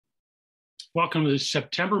Welcome to the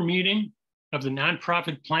September meeting of the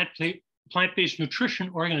nonprofit Plant-Based Nutrition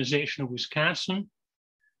Organization of Wisconsin,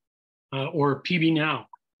 or PB Now.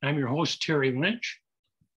 I'm your host, Terry Lynch.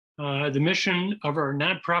 The mission of our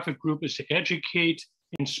nonprofit group is to educate,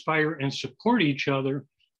 inspire, and support each other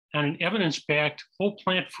on an evidence-backed, whole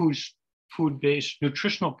plant food-based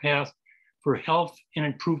nutritional path for health and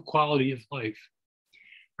improved quality of life.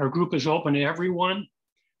 Our group is open to everyone,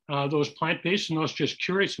 those plant-based and those just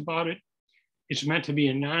curious about it. It's meant to be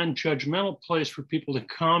a non-judgmental place for people to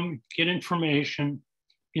come, get information,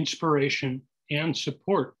 inspiration, and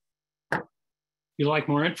support. If you'd like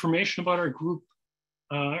more information about our group,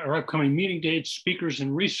 our upcoming meeting dates, speakers,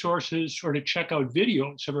 and resources, or to check out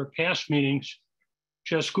videos of our past meetings,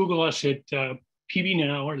 just Google us at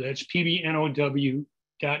PBNow, or that's pbnow.org.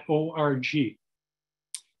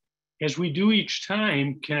 As we do each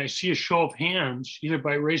time, can I see a show of hands, either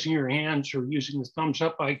by raising your hands or using the thumbs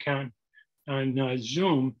up icon on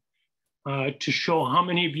Zoom, to show how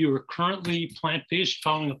many of you are currently plant-based,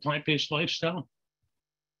 following a plant-based lifestyle?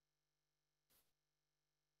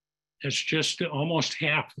 That's just almost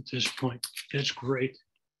half at this point. That's great.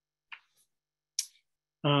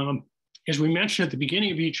 As we mentioned at the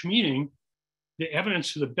beginning of each meeting, the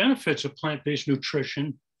evidence of the benefits of plant-based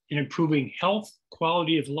nutrition in improving health,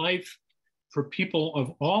 quality of life for people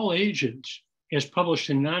of all ages, as published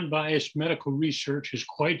in non-biased medical research, is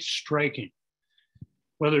quite striking.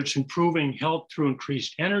 Whether it's improving health through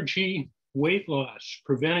increased energy, weight loss,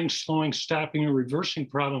 preventing, slowing, stopping, or reversing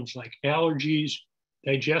problems like allergies,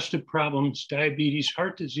 digestive problems, diabetes,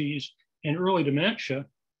 heart disease, and early dementia,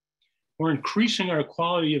 or increasing our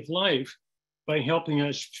quality of life by helping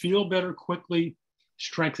us feel better quickly,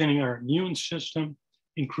 strengthening our immune system,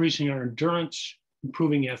 increasing our endurance,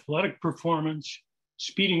 improving athletic performance,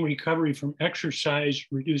 speeding recovery from exercise,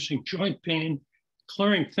 reducing joint pain,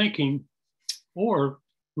 clearing thinking, or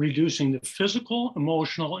reducing the physical,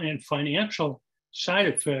 emotional, and financial side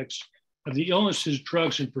effects of the illnesses,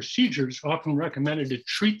 drugs, and procedures often recommended to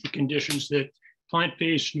treat the conditions that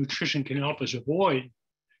plant-based nutrition can help us avoid.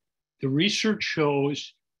 The research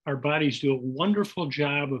shows our bodies do a wonderful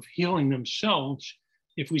job of healing themselves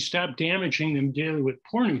if we stop damaging them daily with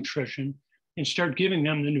poor nutrition and start giving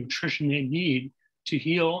them the nutrition they need to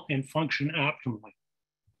heal and function optimally.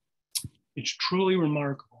 It's truly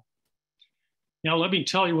remarkable. Now, let me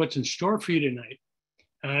tell you what's in store for you tonight.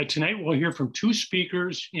 Tonight, we'll hear from two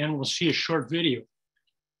speakers and we'll see a short video.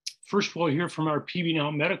 First, we'll hear from our PB Now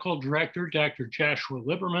Medical Director, Dr. Joshua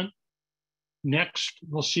Liberman. Next,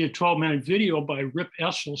 we'll see a 12-minute video by Rip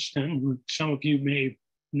Esselstyn, who some of you may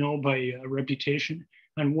know by reputation,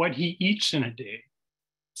 on what he eats in a day.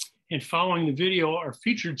 And following the video, our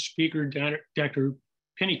featured speaker, Dr.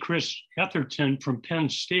 Penny Kris-Etherton from Penn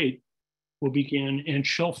State, will begin, and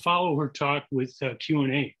she'll follow her talk with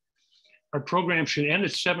Q&A. Our program should end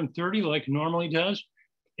at 7:30 like it normally does.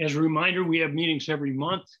 As a reminder, we have meetings every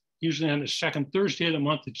month, usually on the second Thursday of the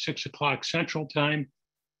month at 6 o'clock Central Time.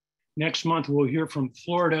 Next month, we'll hear from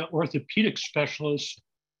Florida orthopedic specialist,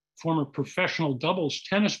 former professional doubles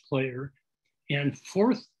tennis player, and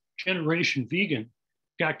fourth-generation vegan,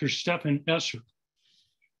 Dr. Stefan Esser.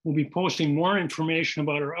 We'll be posting more information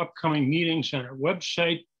about our upcoming meetings on our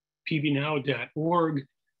website, pbnow.org.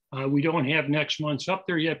 We don't have next month's up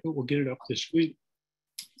there yet, but we'll get it up this week.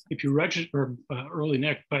 If you register, early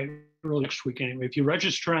next week anyway, if you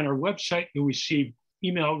register on our website, you'll receive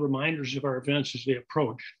email reminders of our events as they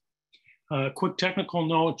approach. Quick technical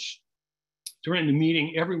notes. During the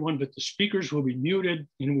meeting, everyone but the speakers will be muted,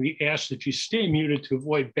 and we ask that you stay muted to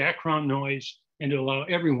avoid background noise and to allow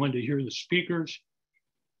everyone to hear the speakers.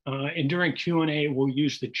 And during Q&A, we'll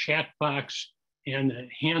use the chat box and the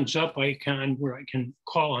hands up icon where I can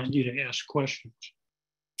call on you to ask questions.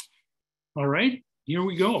 All right, here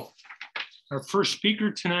we go. Our first speaker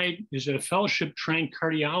tonight is a fellowship-trained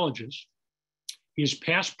cardiologist. He is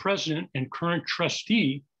past president and current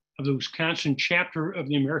trustee of the Wisconsin chapter of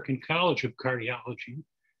the American College of Cardiology.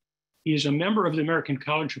 He is a member of the American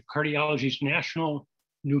College of Cardiology's National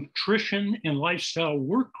Nutrition and Lifestyle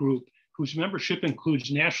Work Group, whose membership includes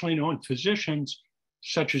nationally known physicians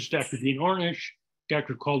such as Dr. Dean Ornish,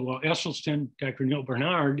 Dr. Caldwell Esselstyn, Dr. Neil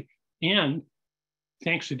Bernard, and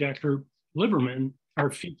thanks to Dr. Liberman, our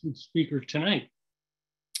featured speaker tonight.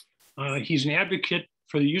 He's an advocate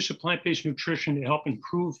for the use of plant-based nutrition to help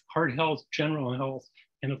improve heart health, general health,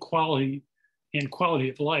 and quality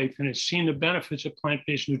of life, and has seen the benefits of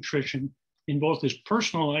plant-based nutrition in both his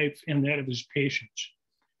personal life and that of his patients.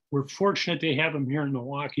 We're fortunate to have him here in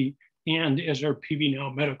Milwaukee and as our PB Now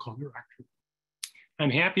Medical Director. I'm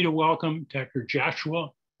happy to welcome Dr.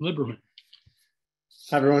 Joshua Liberman.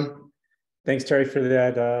 Hi, everyone. Thanks, Terry, for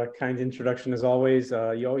that kind introduction. As always,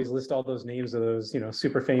 you always list all those names of those,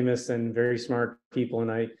 super famous and very smart people,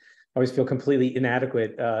 and I always feel completely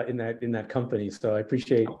inadequate in that company. So I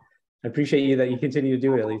appreciate you that you continue to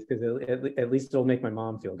do it, at least, because at least it'll make my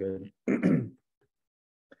mom feel good.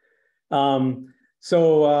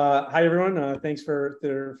 Hi everyone. Thanks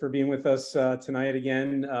for being with us tonight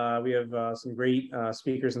again. We have some great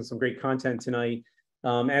speakers and some great content tonight.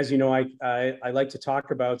 As you know, I like to talk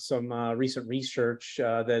about some recent research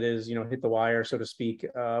that is, hit the wire, so to speak,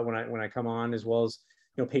 when I come on, as well as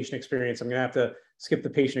patient experience. I'm going to have to skip the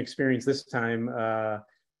patient experience this time,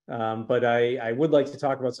 but I would like to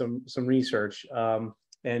talk about some research,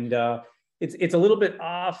 and it's a little bit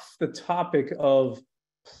off the topic of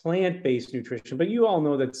plant-based nutrition, but you all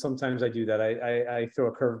know that sometimes I do that. I throw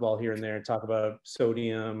a curveball here and there and talk about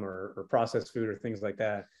sodium or processed food or things like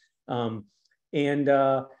that.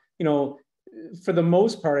 For the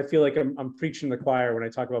most part, I feel like I'm preaching to the choir when I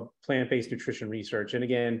talk about plant-based nutrition research. And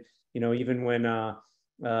again, even when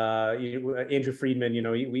Andrew Friedman,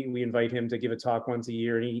 we invite him to give a talk once a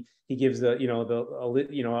year, and he gives a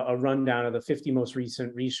rundown of the 50 most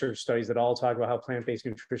recent research studies that all talk about how plant-based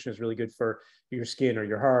nutrition is really good for your skin or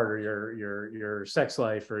your heart or your sex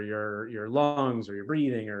life or your lungs or your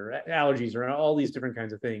breathing or allergies or all these different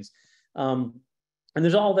kinds of things. And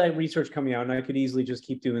there's all that research coming out, and I could easily just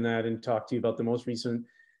keep doing that and talk to you about the most recent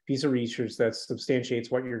piece of research that substantiates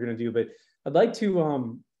what you're going to do. But I'd like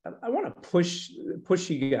to, I want to push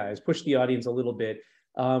you guys, push the audience a little bit,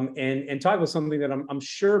 and talk about something that I'm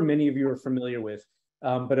sure many of you are familiar with.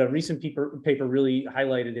 But a recent paper really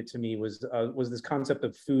highlighted it to me was this concept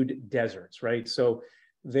of food deserts, right? So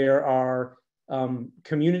there are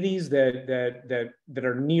communities that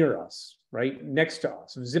are near us, right, next to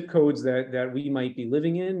us, zip codes that we might be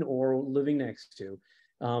living in or living next to,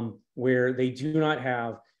 where they do not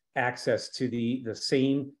have access to the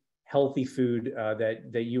same healthy food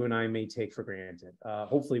that you and I may take for granted.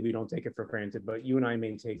 Hopefully we don't take it for granted, but you and I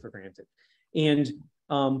may take for granted. And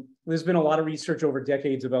there's been a lot of research over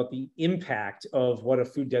decades about the impact of what a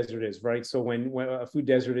food desert is, right? So when a food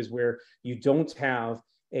desert is where you don't have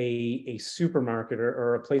a supermarket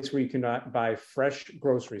or a place where you can buy fresh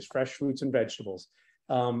groceries, fresh fruits and vegetables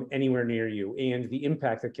anywhere near you, and the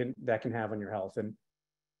impact that can have on your health.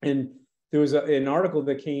 And there was an article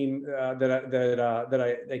that came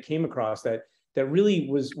that I came across that really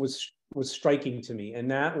was striking to me, and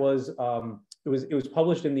that was it was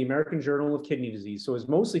published in the American Journal of Kidney Disease. So it was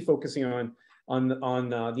mostly focusing on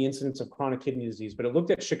the incidence of chronic kidney disease, but it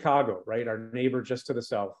looked at Chicago, right, our neighbor just to the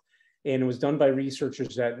south. And it was done by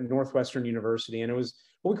researchers at Northwestern University. And it was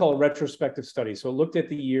what we call a retrospective study. So it looked at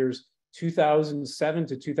the years 2007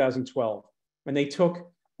 to 2012. And they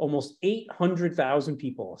took almost 800,000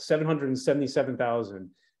 people, 777,000.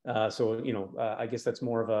 I guess that's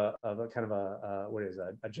more of a kind of a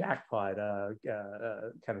jackpot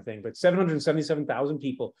kind of thing. But 777,000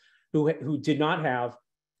 people who did not have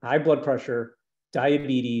high blood pressure,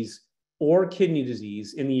 diabetes, or kidney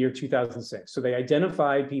disease in the year 2006. So they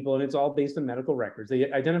identified people, and it's all based on medical records.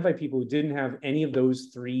 They identified people who didn't have any of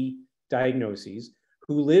those three diagnoses,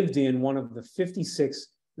 who lived in one of the 56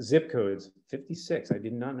 zip codes. 56, I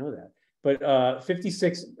did not know that. But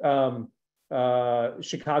 56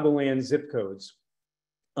 Chicagoland zip codes.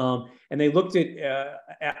 And they looked at,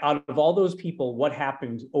 out of all those people, what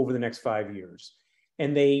happened over the next 5 years.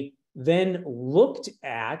 And they then looked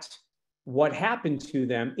at what happened to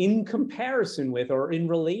them in comparison with or in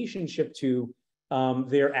relationship to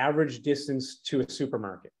their average distance to a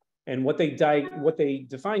supermarket. And what they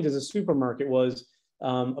defined as a supermarket was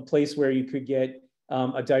a place where you could get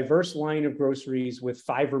a diverse line of groceries with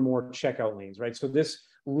 5 or more checkout lanes, right? So this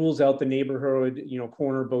rules out the neighborhood,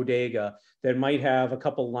 corner bodega that might have a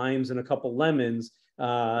couple limes and a couple lemons,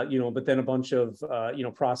 but then a bunch of,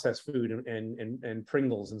 processed food and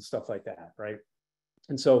Pringles and stuff like that, right?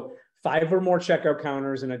 And so 5 or more checkout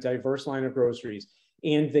counters and a diverse line of groceries.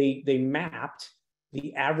 And they mapped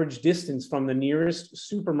the average distance from the nearest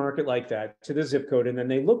supermarket like that to the zip code. And then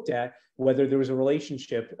they looked at whether there was a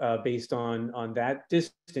relationship based on that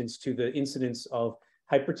distance to the incidence of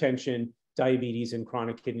hypertension, diabetes, and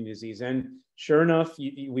chronic kidney disease. And sure enough,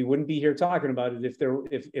 we wouldn't be here talking about it if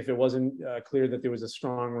it wasn't clear that there was a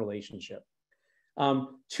strong relationship. 2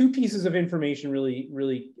 pieces of information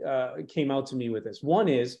really came out to me with this. One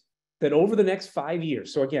is that over the next 5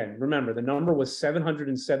 years, so again, remember, the number was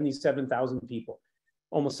 777,000 people,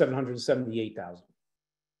 almost 778,000.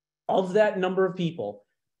 Of that number of people,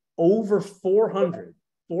 over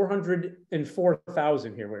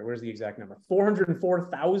 404,000 here, where's the exact number?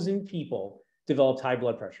 404,000 people developed high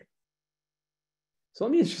blood pressure. So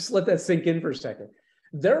let me just let that sink in for a second.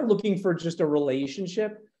 They're looking for just a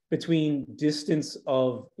relationship between distance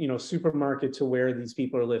of, supermarket to where these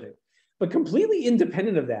people are living. But completely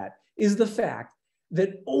independent of that is the fact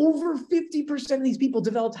that over 50% of these people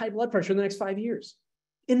developed high blood pressure in the next 5 years.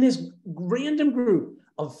 In this random group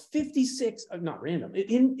of 56, not random,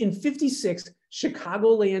 in 56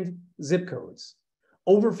 Chicagoland zip codes,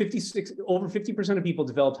 over 50% of people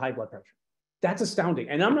developed high blood pressure. That's astounding.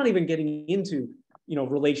 And I'm not even getting into,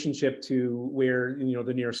 relationship to where,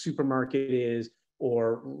 the nearest supermarket is,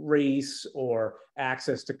 or race, or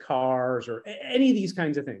access to cars, or any of these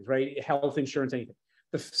kinds of things, right? Health insurance, anything.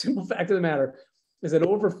 The simple fact of the matter is that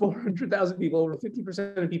over 400,000 people, over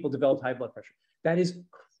 50% of people developed high blood pressure. That is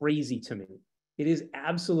crazy to me. It is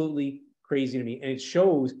absolutely crazy to me. And it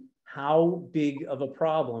shows how big of a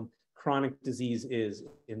problem chronic disease is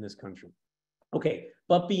in this country. Okay,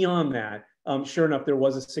 but beyond that, sure enough, there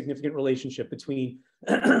was a significant relationship between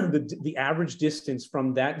the average distance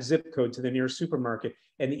from that zip code to the nearest supermarket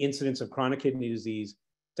and the incidence of chronic kidney disease,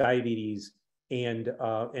 diabetes, and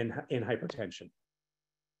hypertension.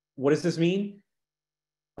 What does this mean?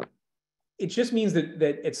 It just means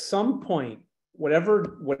that at some point,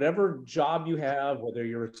 whatever job you have, whether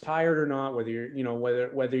you're retired or not, whether you're,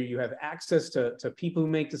 whether you have access to people who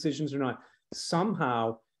make decisions or not,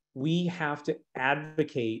 somehow we have to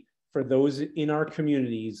advocate for those in our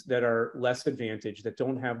communities that are less advantaged, that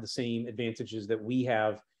don't have the same advantages that we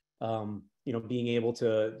have, being able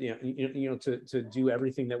to, to do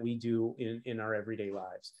everything that we do in our everyday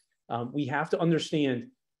lives. We have to understand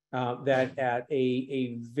that at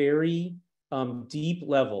a very deep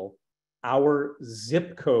level, our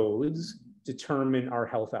zip codes determine our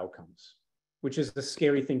health outcomes, which is a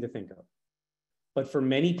scary thing to think of. But for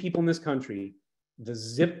many people in this country, the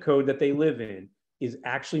zip code that they live in is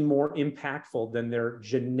actually more impactful than their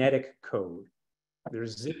genetic code. Their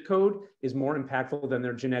zip code is more impactful than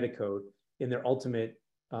their genetic code in their ultimate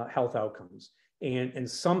health outcomes. And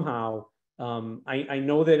somehow, I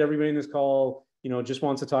know that everybody in this call, just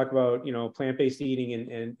wants to talk about, plant-based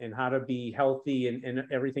eating and how to be healthy and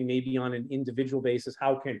everything maybe on an individual basis.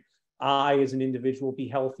 How can I, as an individual, be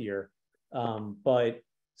healthier? But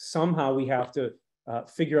somehow we have to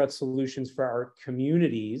figure out solutions for our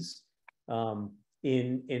communities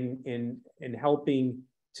in helping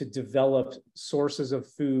to develop sources of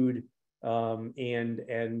food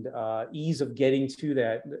and ease of getting to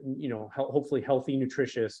that, hopefully healthy,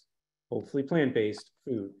 nutritious, hopefully plant-based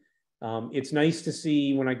food. It's nice to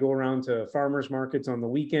see when I go around to farmers markets on the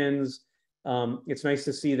weekends, it's nice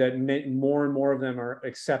to see that more and more of them are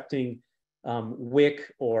accepting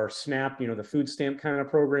WIC or SNAP, the food stamp kind of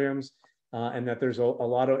programs, and that there's a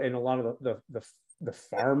lot of the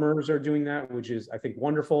farmers are doing that, which is, I think,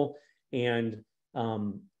 wonderful. And a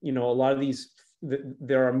lot of these,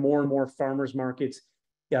 there are more and more farmers markets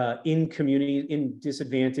in communities, in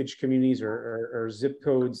disadvantaged communities or zip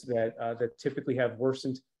codes that typically have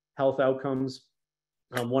worsened health outcomes.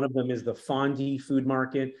 One of them is the Fondy Food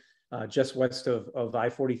Market, just west of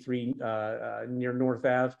I-43 near North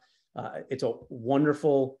Ave. It's a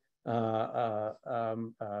wonderful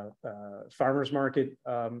farmers market,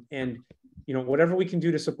 and whatever we can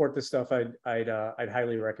do to support this stuff, I'd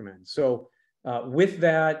highly recommend. So with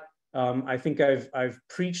that, I think I've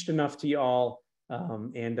preached enough to y'all,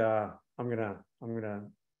 and I'm gonna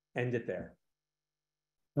end it there.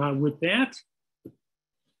 With that,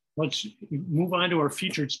 let's move on to our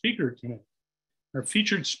featured speaker tonight. Our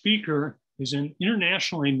featured speaker is an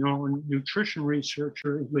internationally known nutrition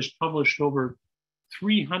researcher who has published over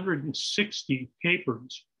 360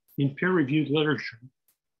 papers in peer-reviewed literature.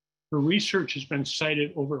 Her research has been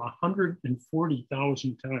cited over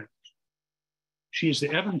 140,000 times. She is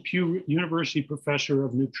the Evan Pugh University Professor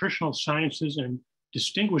of Nutritional Sciences and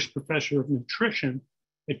Distinguished Professor of Nutrition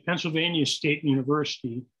at Pennsylvania State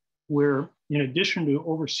University, where, in addition to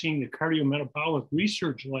overseeing the cardiometabolic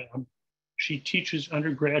research lab, she teaches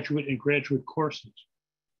undergraduate and graduate courses.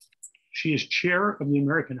 She is chair of the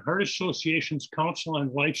American Heart Association's Council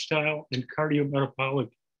on Lifestyle and Cardiometabolic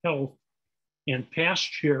Health and past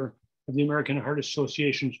chair of the American Heart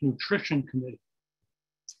Association's Nutrition Committee.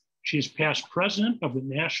 She is past president of the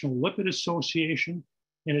National Lipid Association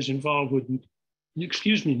and is involved with,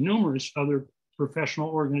 numerous other professional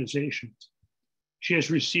organizations. She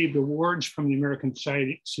has received awards from the American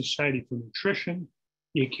Society for Nutrition,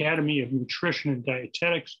 the Academy of Nutrition and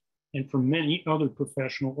Dietetics, and from many other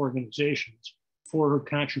professional organizations for her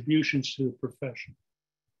contributions to the profession.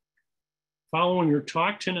 Following her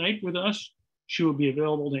talk tonight with us, she will be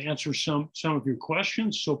available to answer some of your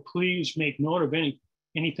questions. So please make note of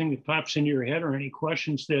anything that pops into your head or any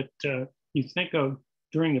questions that you think of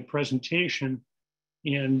during the presentation,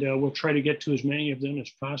 and we'll try to get to as many of them as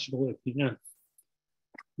possible at the end.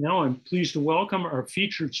 Now I'm pleased to welcome our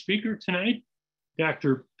featured speaker tonight,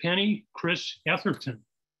 Dr. Penny Kris-Etherton.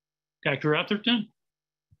 Dr. Etherton?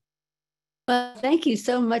 Well, thank you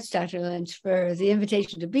so much, Dr. Lynch, for the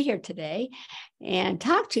invitation to be here today and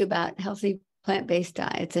talk to you about healthy plant-based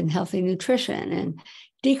diets and healthy nutrition and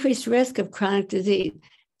decreased risk of chronic disease.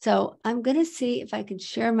 So I'm going to see if I can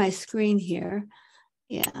share my screen here.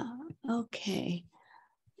 Yeah, okay.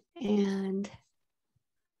 And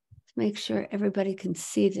let's make sure everybody can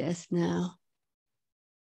see this now.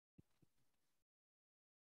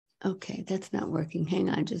 Okay, that's not working. Hang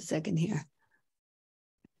on just a second here.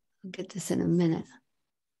 I'll get this in a minute.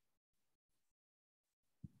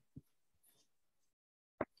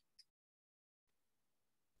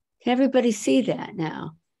 Can everybody see that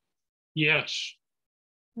now? Yes.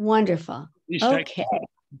 Wonderful. Okay.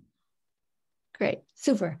 Great.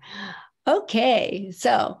 Super. Okay.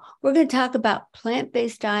 So we're going to talk about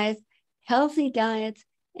plant-based diets, healthy diets,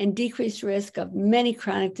 and decreased risk of many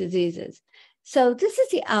chronic diseases. So this is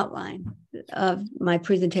the outline of my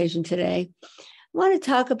presentation today. I want to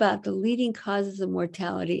talk about the leading causes of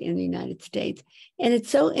mortality in the United States. And it's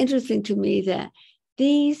so interesting to me that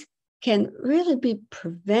these can really be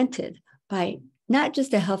prevented by not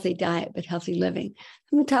just a healthy diet, but healthy living.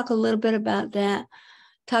 I'm going to talk a little bit about that,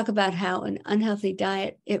 talk about how an unhealthy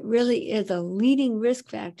diet, it really is a leading risk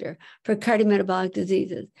factor for cardiometabolic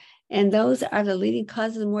diseases. And those are the leading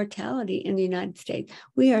causes of mortality in the United States.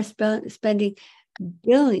 We are spending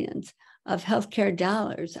billions of healthcare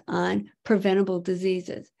dollars on preventable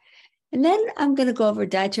diseases. And then I'm going to go over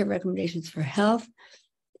dietary recommendations for health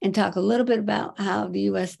and talk a little bit about how the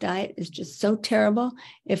US diet is just so terrible.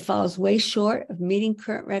 It falls way short of meeting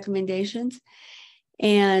current recommendations.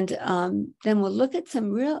 And then we'll look at some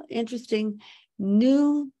real interesting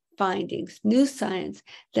new findings, new science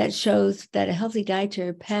that shows that a healthy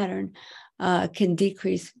dietary pattern can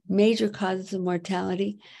decrease major causes of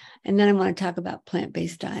mortality. And then I want to talk about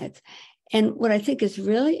plant-based diets. And what I think is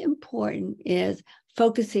really important is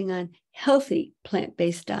focusing on healthy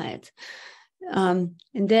plant-based diets. And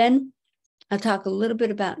then I'll talk a little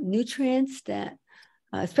bit about nutrients that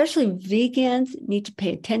especially vegans need to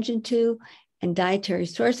pay attention to and dietary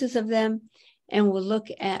sources of them. And we'll look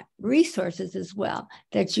at resources as well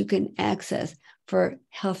that you can access for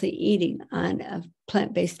healthy eating on a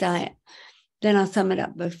plant-based diet. Then I'll sum it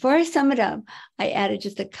up. Before I sum it up, I added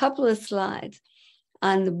just a couple of slides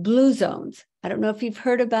on the blue zones. I don't know if you've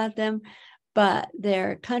heard about them, but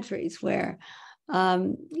they're countries where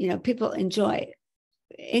people enjoy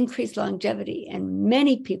increased longevity, and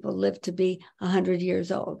many people live to be 100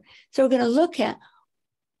 years old. So we're going to look at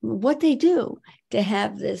what they do to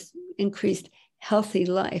have this increased healthy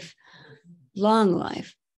life, long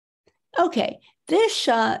life. Okay, this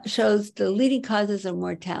shows the leading causes of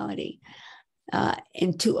mortality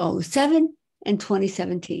in 2007 and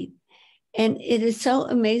 2017. And it is so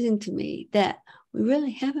amazing to me that we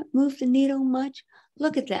really haven't moved the needle much.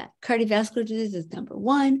 Look at that. Cardiovascular disease is number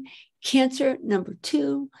 1, cancer, number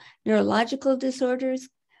 2, neurological disorders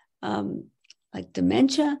like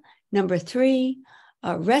dementia, number 3,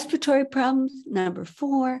 respiratory problems, number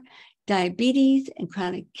 4, diabetes and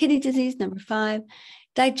chronic kidney disease, number 5,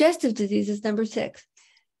 digestive diseases, number 6.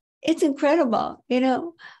 It's incredible.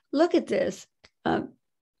 Look at this.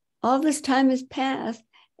 All this time has passed,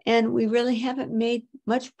 and we really haven't made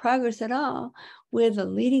much progress at all with the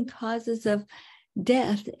leading causes of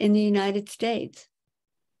death in the United States.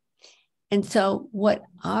 And so what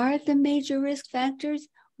are the major risk factors?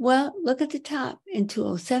 Well, look at the top in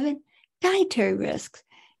 2007, dietary risks.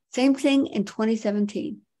 Same thing in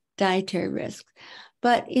 2017, dietary risks.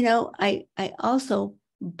 But, I also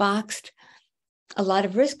boxed a lot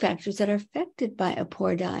of risk factors that are affected by a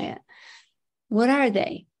poor diet. What are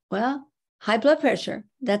they? Well, high blood pressure,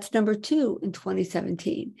 that's number 2 in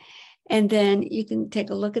 2017. And then you can take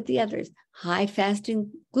a look at the others: high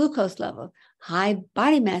fasting glucose level, high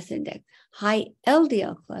body mass index, high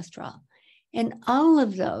LDL cholesterol. And all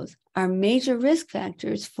of those are major risk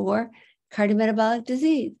factors for cardiometabolic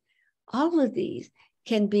disease. All of these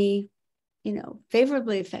can be,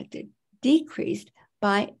 favorably affected, decreased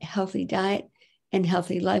by healthy diet and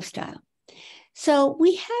healthy lifestyle. So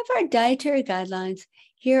we have our dietary guidelines.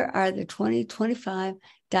 Here are the 2025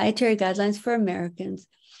 dietary guidelines for Americans.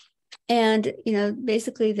 And,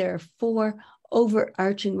 basically there are 4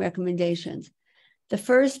 overarching recommendations. The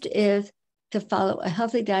first is to follow a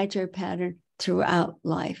healthy dietary pattern throughout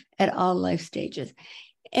life, at all life stages.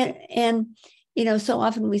 And so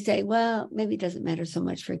often we say, well, maybe it doesn't matter so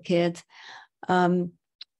much for kids.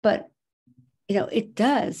 But it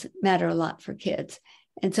does matter a lot for kids.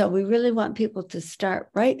 And so we really want people to start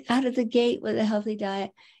right out of the gate with a healthy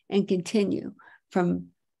diet and continue from,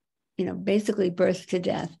 basically birth to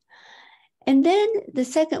death. And then the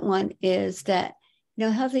second one is that,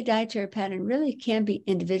 healthy dietary pattern really can be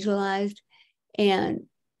individualized, and,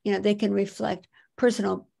 they can reflect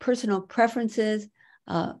personal preferences,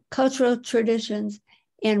 cultural traditions,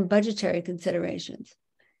 and budgetary considerations.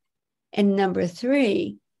 And number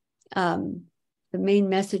 3, the main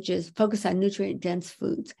message is focus on nutrient-dense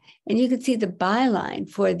foods. And you can see the byline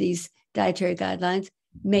for these dietary guidelines: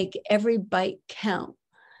 make every bite count.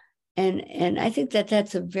 And I think that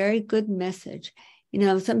that's a very good message.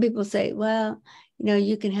 Some people say, well,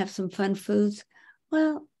 you can have some fun foods.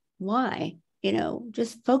 Well, why?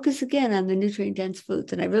 Just focus again on the nutrient-dense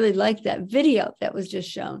foods. And I really like that video that was just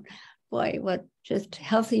shown. Boy, what just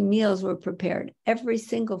healthy meals were prepared. Every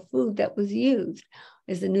single food that was used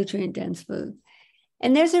is the nutrient-dense food.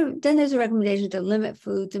 And there's a recommendation to limit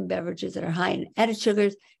foods and beverages that are high in added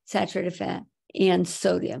sugars, saturated fat, and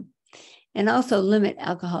sodium, and also limit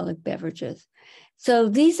alcoholic beverages. So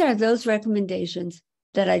these are those recommendations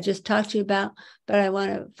that I just talked to you about, but I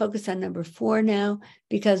want to focus on number 4 now,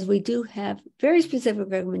 because we do have very specific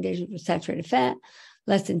recommendations for saturated fat,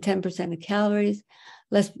 less than 10% of calories,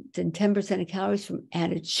 less than 10% of calories from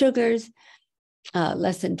added sugars,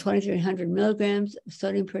 less than 2,300 milligrams of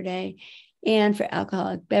sodium per day. And for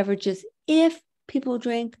alcoholic beverages, if people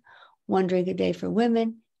drink, 1 drink a day for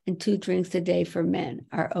women and 2 drinks a day for men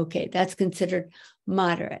are okay. That's considered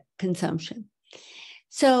moderate consumption.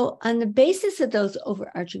 So on the basis of those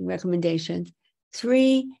overarching recommendations,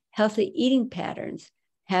 3 healthy eating patterns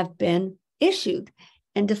have been issued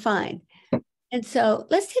and defined. And so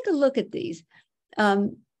let's take a look at these. They're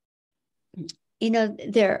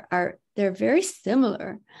very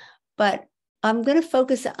similar, but I'm going to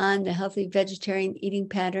focus on the healthy vegetarian eating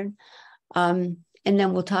pattern. And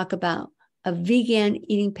then we'll talk about a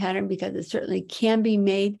vegan eating pattern, because it certainly can be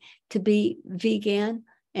made to be vegan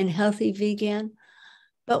and healthy vegan.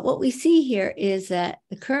 But what we see here is that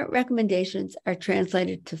the current recommendations are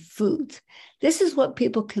translated to foods. This is what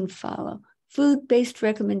people can follow: food-based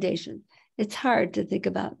recommendations. It's hard to think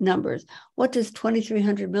about numbers. What does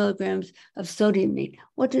 2,300 milligrams of sodium mean?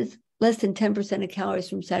 What does less than 10% of calories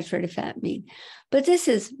from saturated fat mean? But this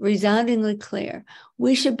is resoundingly clear.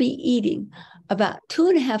 We should be eating about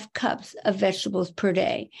 2.5 cups of vegetables per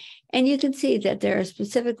day. And you can see that there are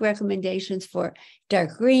specific recommendations for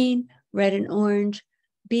dark green, red and orange,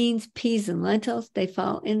 beans, peas, and lentils. They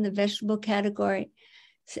fall in the vegetable category,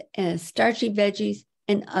 starchy veggies,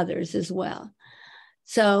 and others as well.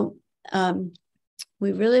 So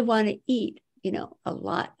we really want to eat, a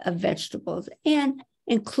lot of vegetables and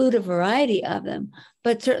include a variety of them,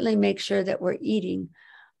 but certainly make sure that we're eating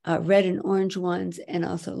red and orange ones and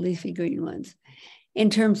also leafy green ones. In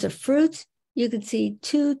terms of fruits, you can see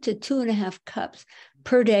 2 to 2.5 cups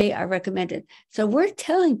per day are recommended. So we're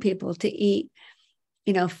telling people to eat,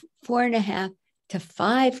 4.5 to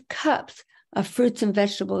 5 cups of fruits and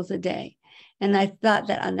vegetables a day. And I thought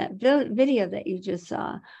that on that video that you just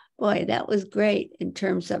saw, boy, that was great in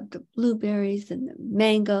terms of the blueberries and the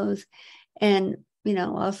mangoes, and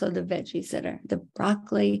also the veggies that are the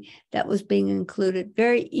broccoli that was being included.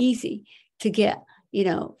 Very easy to get,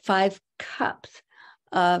 5 cups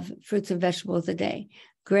of fruits and vegetables a day.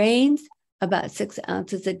 Grains, about 6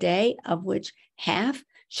 ounces a day, of which half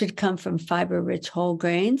should come from fiber-rich whole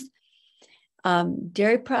grains.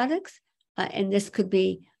 Dairy products, and this could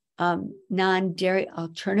be non-dairy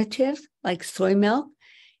alternatives like soy milk,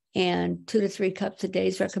 and 2 to 3 cups a day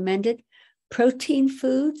is recommended. Protein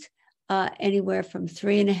foods, anywhere from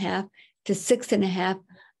 3.5 to 6.5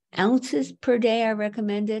 ounces per day are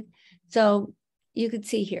recommended. So you can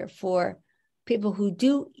see here, for people who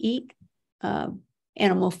do eat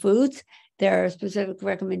animal foods, there are specific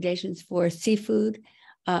recommendations for seafood,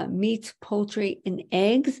 meats, poultry, and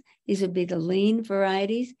eggs. These would be the lean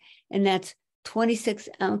varieties, and that's 26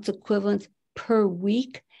 ounce equivalents per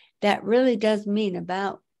week. That really does mean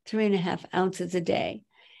about 3.5 ounces a day.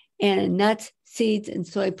 And nuts, seeds, and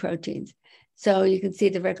soy proteins. So you can see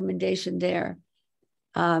the recommendation there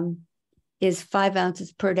is 5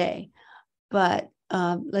 ounces per day. But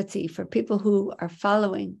let's see, for people who are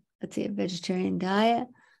following, a vegetarian diet,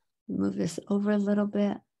 move this over a little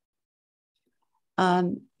bit.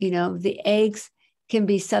 The eggs can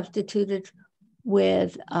be substituted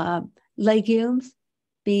with legumes,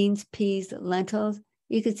 beans, peas, lentils.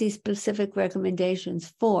 You can see specific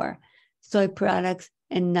recommendations for soy products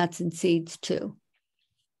and nuts and seeds too.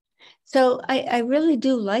 So I really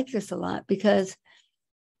do like this a lot, because,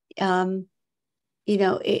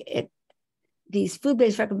 these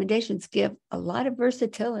food-based recommendations give a lot of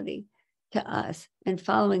versatility to us in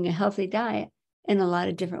following a healthy diet in a lot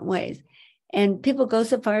of different ways. And people go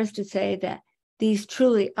so far as to say that these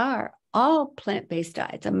truly are all plant-based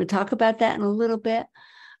diets. I'm going to talk about that in a little bit,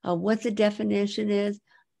 what the definition is.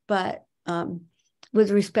 But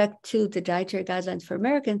with respect to the dietary guidelines for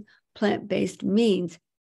Americans, plant-based means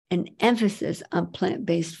an emphasis on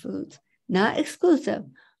plant-based foods, not exclusive,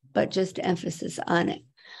 but just emphasis on it.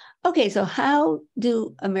 Okay, so how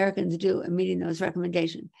do Americans do in meeting those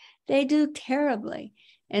recommendations? They do terribly.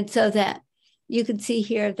 And so that you can see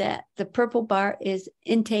here that the purple bar is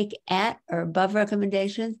intake at or above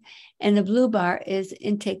recommendations, and the blue bar is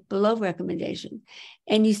intake below recommendations.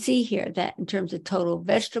 And you see here that in terms of total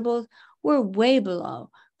vegetables, we're way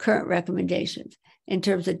below current recommendations. In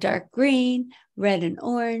terms of dark green, red and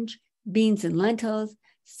orange, beans and lentils,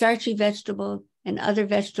 starchy vegetables, and other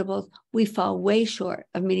vegetables, we fall way short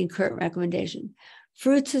of meeting current recommendations.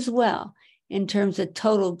 Fruits as well. In terms of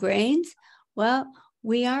total grains, well,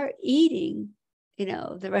 we are eating,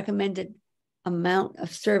 the recommended amount of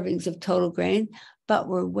servings of total grain, but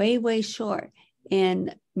we're way, way short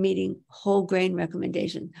in meeting whole grain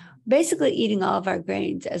recommendations. Basically eating all of our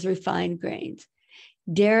grains as refined grains.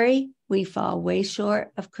 Dairy, we fall way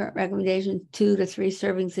short of current recommendations, 2 to 3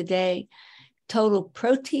 servings a day. Total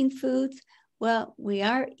protein foods, well, we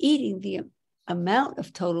are eating the amount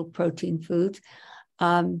of total protein foods,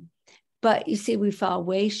 but you see we fall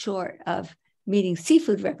way short of meeting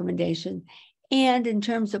seafood recommendations. And in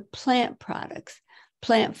terms of plant products,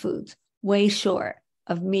 plant foods, way short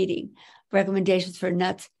of meeting recommendations for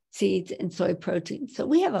nuts, seeds, and soy protein. So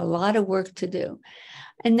we have a lot of work to do.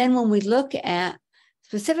 And then when we look at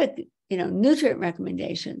specific, nutrient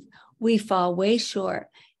recommendations, we fall way short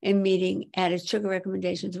in meeting added sugar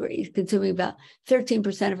recommendations. We're consuming about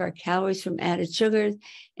 13% of our calories from added sugars.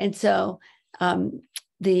 And so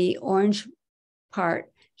the orange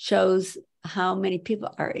part shows how many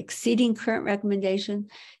people are exceeding current recommendations.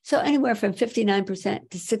 So anywhere from 59%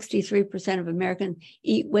 to 63% of Americans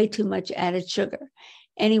eat way too much added sugar.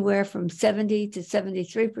 Anywhere from 70 to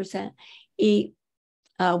 73% eat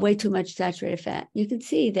way too much saturated fat. You can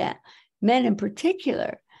see that men in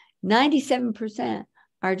particular, 97%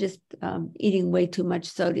 are just eating way too much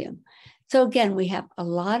sodium. So again, we have a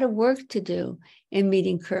lot of work to do in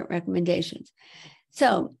meeting current recommendations.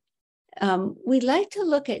 So we like to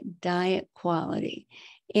look at diet quality,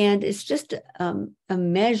 and it's just a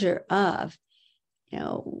measure of,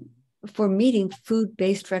 for meeting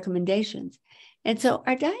food-based recommendations. And so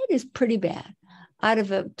our diet is pretty bad. Out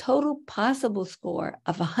of a total possible score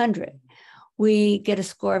of 100, we get a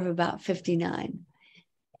score of about 59.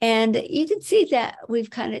 And you can see that we've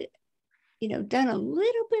kind of, done a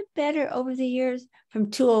little bit better over the years. From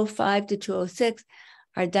 205 to 206,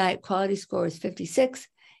 our diet quality score is 56.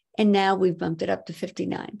 And now we've bumped it up to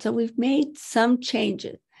 59. So we've made some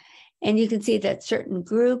changes. And you can see that certain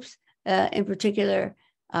groups, in particular,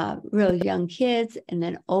 real young kids and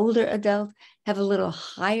then older adults, have a little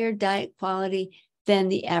higher diet quality than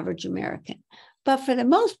the average American. But for the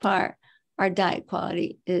most part, our diet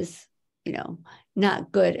quality is,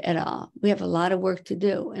 not good at all. We have a lot of work to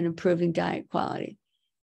do in improving diet quality.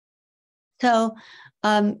 So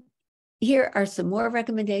here are some more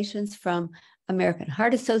recommendations from American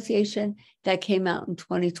Heart Association that came out in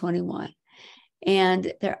 2021.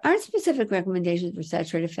 And there aren't specific recommendations for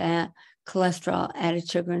saturated fat, cholesterol, added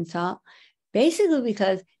sugar, and salt, basically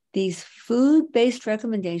because these food-based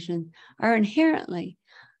recommendations are inherently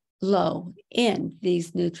low in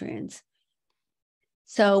these nutrients.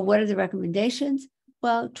 So what are the recommendations?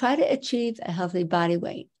 Well, try to achieve a healthy body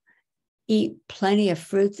weight. Eat plenty of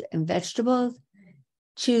fruits and vegetables.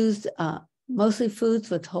 Choose mostly foods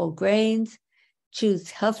with whole grains. Choose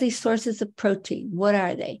healthy sources of protein. What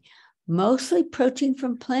are they? Mostly protein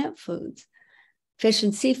from plant foods. Fish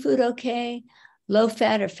and seafood, okay.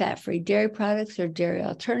 Low-fat or fat-free dairy products or dairy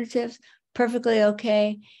alternatives, perfectly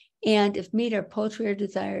okay. And if meat or poultry are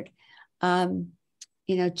desired,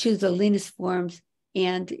 choose the leanest forms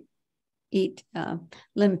and eat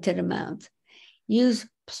limited amounts. Use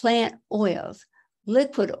plant oils,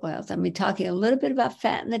 liquid oils. I'll be talking a little bit about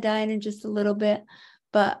fat in the diet in just a little bit,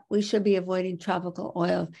 but we should be avoiding tropical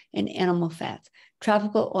oils and animal fats.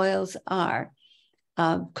 Tropical oils are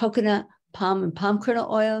coconut, palm, and palm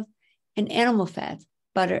kernel oils, and animal fats,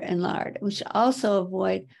 butter and lard. We should also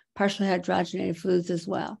avoid partially hydrogenated foods as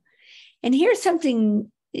well. And here's something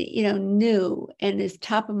new and is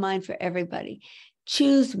top of mind for everybody.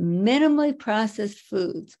 Choose minimally processed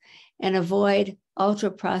foods and avoid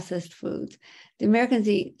ultra-processed foods. The Americans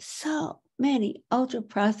eat so many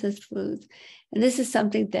ultra-processed foods. And this is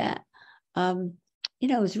something that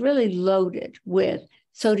is really loaded with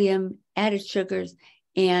sodium, added sugars,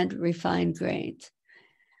 and refined grains.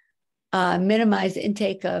 Minimize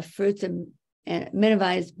intake of fruits and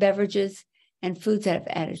minimize beverages and foods that have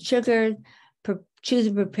added sugar. Choose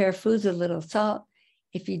and prepare foods with little salt.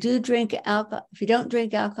 If you don't drink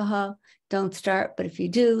alcohol, don't start. But if you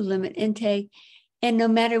do, limit intake. And no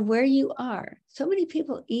matter where you are, so many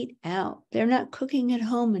people eat out. They're not cooking at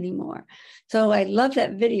home anymore. So I love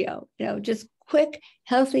that video. Just quick,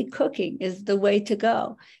 healthy cooking is the way to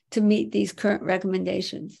go to meet these current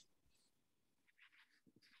recommendations.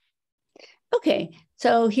 Okay,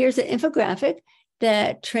 so here's an infographic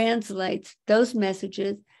that translates those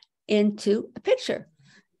messages into a picture.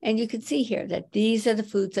 And you can see here that these are the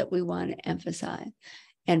foods that we want to emphasize.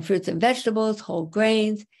 And fruits and vegetables, whole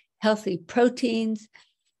grains, healthy proteins,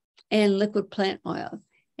 and liquid plant oils.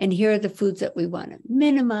 And here are the foods that we want to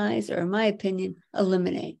minimize, or in my opinion,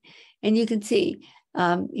 eliminate. And you can see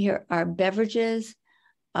here are beverages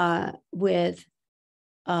with,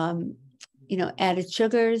 added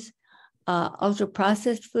sugars,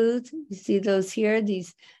 ultra-processed foods. You see those here,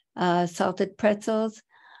 these salted pretzels,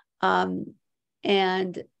 and,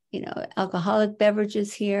 alcoholic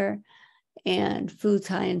beverages here, and foods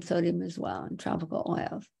high in sodium as well, and tropical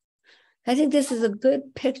oils. I think this is a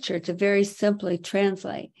good picture to very simply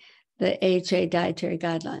translate the AHA dietary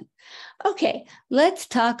guidelines. Okay, let's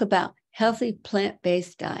talk about healthy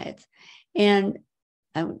plant-based diets. And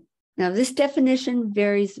now this definition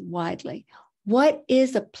varies widely. What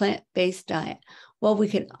is a plant-based diet? Well, we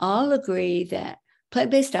can all agree that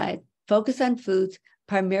plant-based diets focus on foods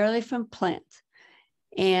primarily from plants,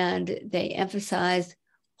 and they emphasize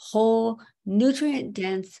whole,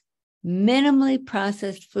 nutrient-dense, minimally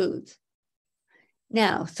processed foods.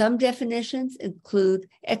 Now, some definitions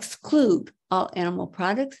exclude all animal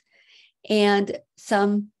products, and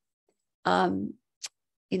some,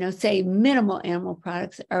 say minimal animal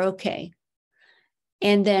products are okay.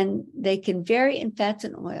 And then they can vary in fats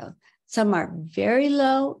and oils. Some are very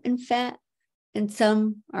low in fat, and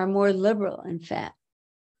some are more liberal in fat.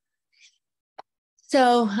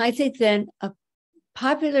 So I think then a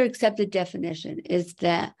popular accepted definition is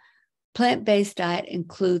that plant-based diet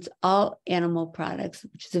includes all animal products,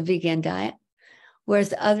 which is a vegan diet,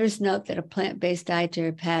 whereas others note that a plant-based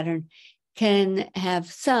dietary pattern can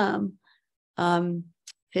have some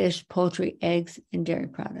fish, poultry, eggs, and dairy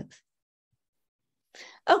products.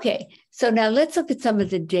 Okay, so now let's look at some of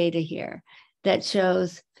the data here that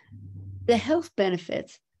shows the health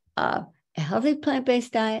benefits of a healthy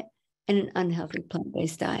plant-based diet and an unhealthy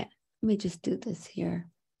plant-based diet. Let me just do this here.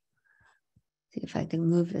 See if I can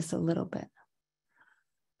move this a little bit.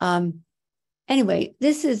 Anyway,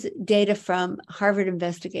 this is data from Harvard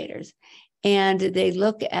investigators, and they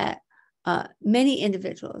look at many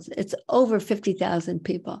individuals. It's over 50,000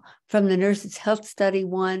 people from the Nurses Health Study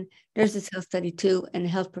 1, Nurses Health Study 2, and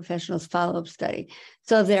Health Professionals Follow-Up Study.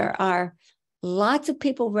 So there are lots of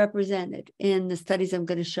people represented in the studies I'm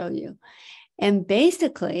going to show you. And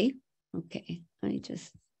basically, okay, let me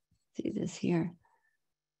just see this here.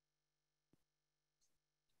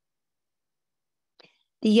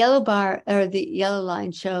 The yellow bar, or the yellow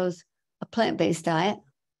line, shows a plant-based diet.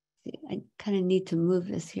 I kind of need to move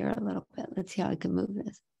this here a little bit. Let's see how I can move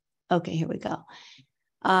this. Okay, here we go.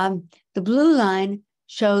 The blue line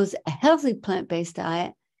shows a healthy plant-based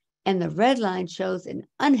diet, and the red line shows an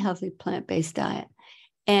unhealthy plant-based diet.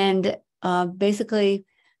 And basically,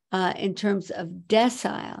 in terms of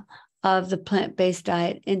decile of the plant-based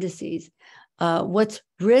diet indices, what's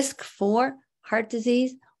risk for heart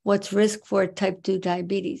disease, what's risk for type 2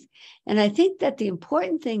 diabetes. And I think that the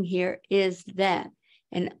important thing here is that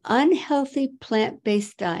an unhealthy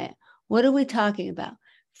plant-based diet, what are we talking about?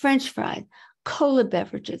 French fries, cola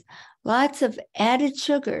beverages, lots of added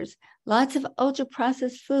sugars, lots of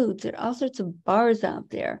ultra-processed foods. There are all sorts of bars out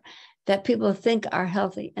there that people think are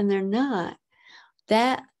healthy, and they're not.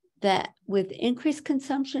 That with increased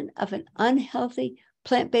consumption of an unhealthy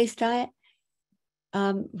plant-based diet,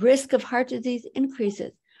 risk of heart disease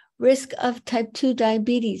increases. Risk of type 2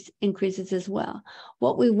 diabetes increases as well.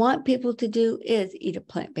 What we want people to do is eat a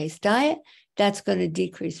plant-based diet. That's going to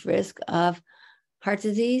decrease risk of heart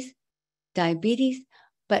disease, diabetes,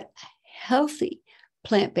 but healthy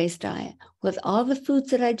plant-based diet with all the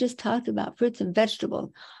foods that I just talked about, fruits and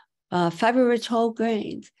vegetables, fiber-rich whole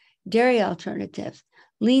grains, dairy alternatives,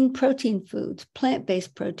 lean protein foods,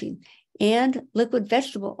 plant-based protein, and liquid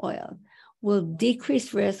vegetable oil will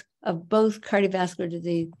decrease risk of both cardiovascular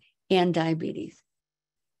disease and diabetes.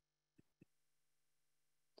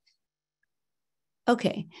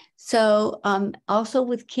 Okay, so also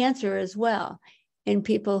with cancer as well. in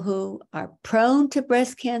people who are prone to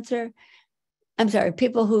breast cancer. I'm sorry,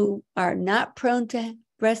 people who are not prone to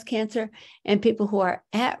breast cancer and people who are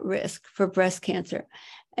at risk for breast cancer.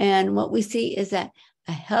 And what we see is that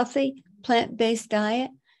a healthy plant-based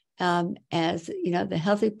diet, as you know, the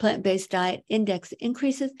healthy plant-based diet index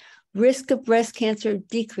increases, risk of breast cancer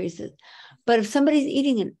decreases. But if somebody's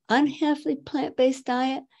eating an unhealthy plant-based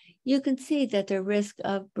diet, you can see that their risk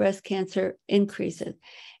of breast cancer increases.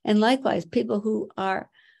 And likewise, people who are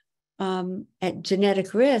at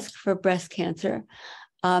genetic risk for breast cancer,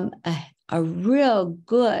 a real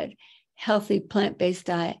good, healthy plant-based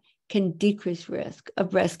diet can decrease risk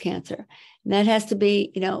of breast cancer. And that has to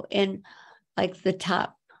be, you know, in like the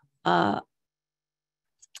top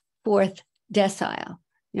fourth decile.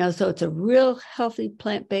 You know, so it's a real healthy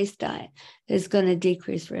plant-based diet that's going to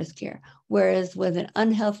decrease risk here. Whereas with an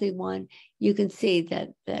unhealthy one, you can see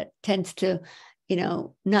that that tends to, you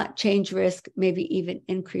know, not change risk, maybe even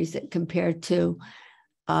increase it compared to,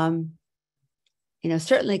 you know,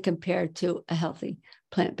 certainly compared to a healthy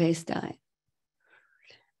plant-based diet.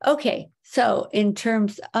 Okay, so in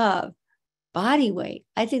terms of body weight,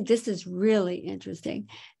 I think this is really interesting.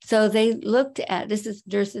 So they looked at, this is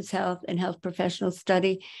Nurses Health and Health Professionals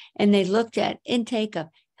study, and they looked at intake of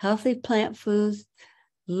healthy plant foods,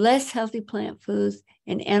 less healthy plant foods,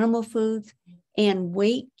 and animal foods, and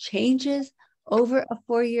weight changes over a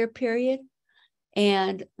 4-year period.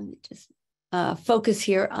 And let me just focus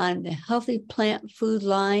here on the healthy plant food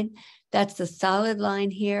line. That's the solid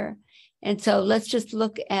line here. And so let's just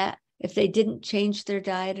look at if they didn't change their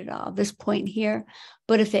diet at all, this point here,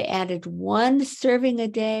 but if they added 1 serving a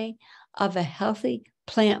day of a healthy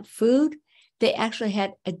plant food, they actually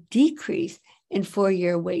had a decrease in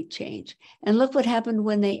 4-year weight change. And look what happened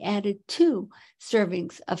when they added 2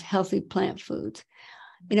 servings of healthy plant foods.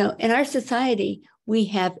 You know, in our society, we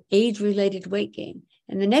have age-related weight gain.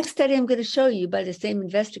 And the next study I'm going to show you by the same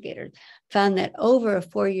investigators found that over a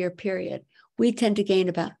 4-year period, we tend to gain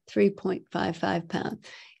about 3.55 pounds.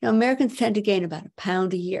 You know, Americans tend to gain about 1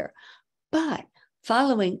 pound a year, but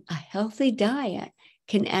following a healthy diet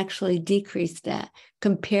can actually decrease that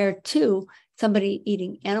compared to somebody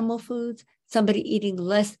eating animal foods, somebody eating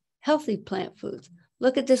less healthy plant foods.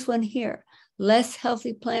 Look at this one here. Less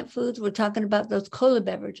healthy plant foods. We're talking about those cola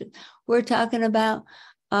beverages. We're talking about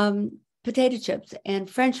potato chips and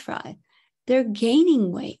French fries. They're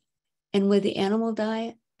gaining weight. And with the animal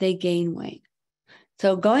diet, they gain weight.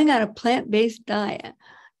 So going on a plant-based diet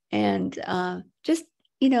and just,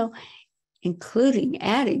 you know, including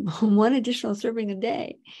adding 1 additional serving a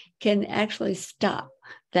day can actually stop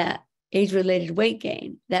that age-related weight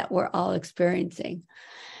gain that we're all experiencing.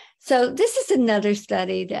 So this is another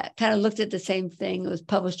study that kind of looked at the same thing. It was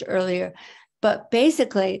published earlier. But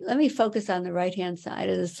basically, let me focus on the right-hand side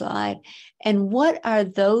of the slide. And what are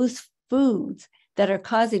those foods that are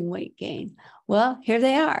causing weight gain? Well, here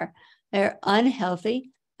they are. They're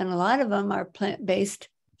unhealthy, and a lot of them are plant-based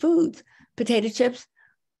foods. Potato chips,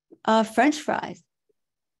 French fries,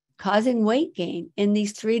 causing weight gain in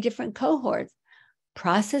these 3 different cohorts.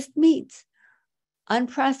 Processed meats,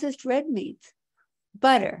 unprocessed red meats,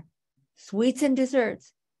 butter, sweets and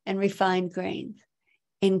desserts, and refined grains.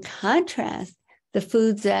 In contrast, the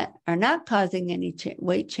foods that are not causing any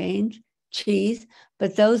weight change, cheese,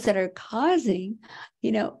 but those that are causing,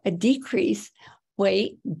 you know, a decrease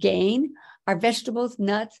weight gain are vegetables,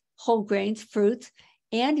 nuts, whole grains, fruits,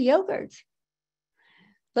 and yogurts.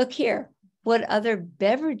 Look here, what other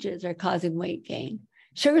beverages are causing weight gain?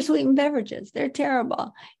 Sugar sweetened beverages, they're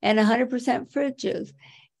terrible, and 100% fruit juice.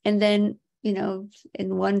 And then, you know,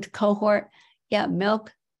 in one cohort, yeah,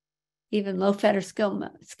 milk, even low fat or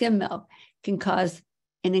skim milk can cause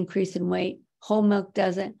an increase in weight. Whole milk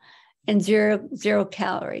doesn't, and zero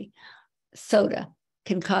calorie soda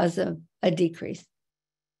can cause a decrease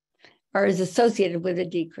or is associated with a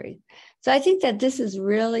decrease. So I think that this is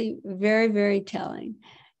really very, very telling.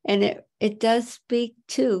 And it does speak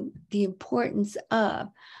to the importance of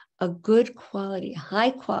a good quality, high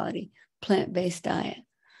quality plant-based diet.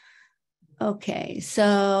 Okay,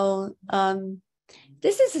 so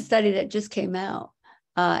this is a study that just came out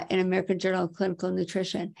in American Journal of Clinical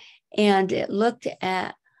Nutrition, and it looked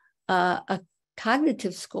at a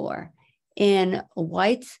cognitive score in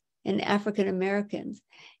whites and African Americans.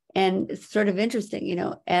 And it's sort of interesting, you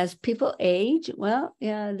know, as people age, well,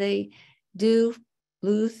 yeah, they do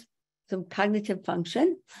lose some cognitive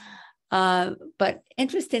function. But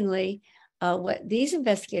interestingly, what these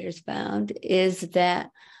investigators found is that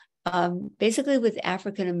basically with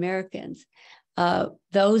African Americans,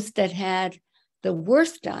 those that had the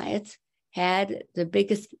worst diets had the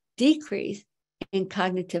biggest decrease in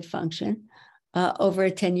cognitive function. over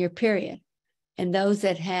a 10-year period. And those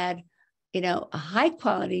that had, a high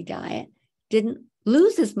quality diet didn't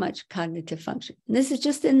lose as much cognitive function. And this is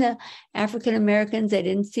just in the African Americans. They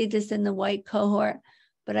didn't see this in the white cohort,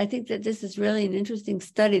 but I think that this is really an interesting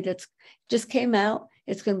study that's just came out.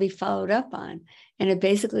 It's going to be followed up on. And it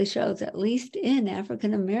basically shows, at least in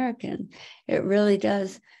African Americans, it really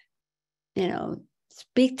does,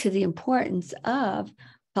 speak to the importance of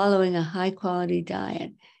following a high quality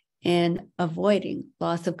diet and avoiding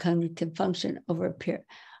loss of cognitive function over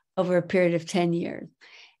a period of 10 years.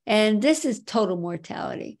 And this is total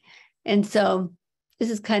mortality. And so this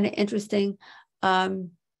is kind of interesting so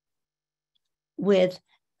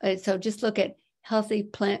just look at healthy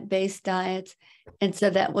plant-based diets. And so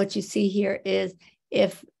that what you see here is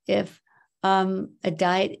if a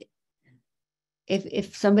diet,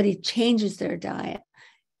 if somebody changes their diet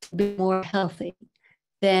to be more healthy,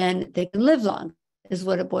 then they can live long, is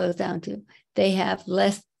what it boils down to. They have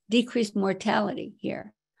decreased mortality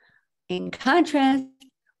here. In contrast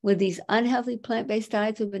with these unhealthy plant-based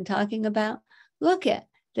diets we've been talking about, look at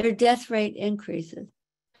their death rate increases.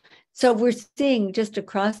 So we're seeing just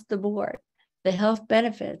across the board the health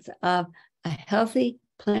benefits of a healthy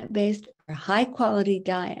plant-based or high-quality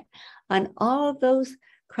diet on all of those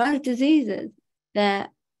chronic diseases that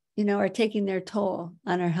are taking their toll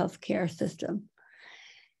on our healthcare system.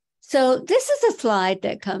 So this is a slide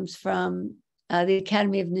that comes from the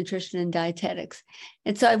Academy of Nutrition and Dietetics.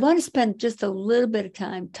 And so I want to spend just a little bit of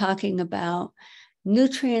time talking about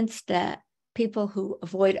nutrients that people who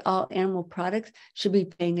avoid all animal products should be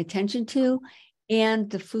paying attention to,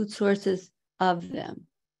 and the food sources of them.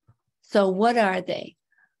 So what are they?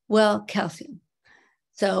 Well, calcium.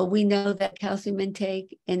 So we know that calcium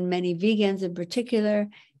intake in many vegans in particular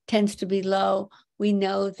tends to be low. We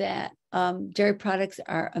know that dairy products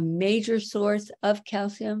are a major source of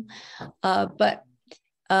calcium, but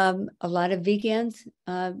a lot of vegans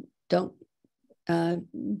don't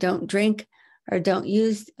drink or don't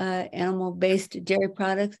use animal-based dairy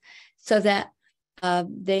products, so that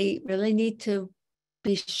they really need to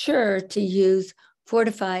be sure to use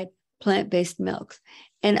fortified plant-based milks.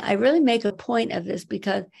 And I really make a point of this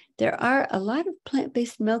because there are a lot of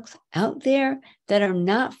plant-based milks out there that are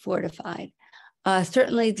not fortified.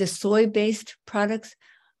 Certainly the soy-based products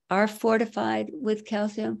are fortified with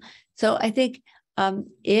calcium. So I think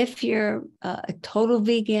if you're a total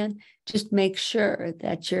vegan, just make sure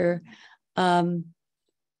that you're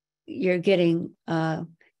getting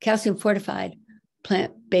calcium fortified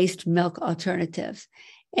plant-based milk alternatives.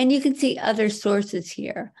 And you can see other sources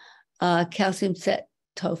here, calcium set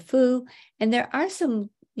tofu, and there are some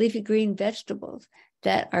leafy green vegetables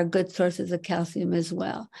that are good sources of calcium as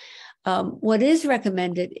well. What is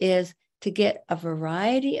recommended is to get a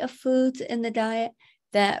variety of foods in the diet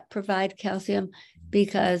that provide calcium,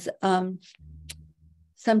 because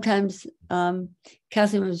sometimes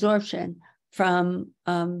calcium absorption from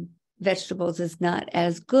vegetables is not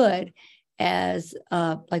as good as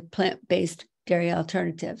like plant-based dairy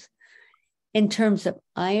alternatives. In terms of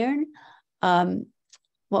iron,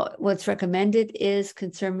 what's recommended is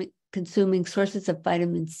consuming sources of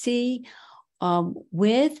vitamin C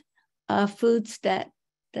with foods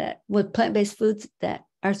with plant-based foods that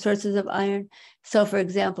are sources of iron. So for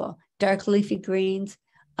example, dark leafy greens,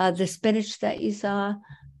 the spinach that you saw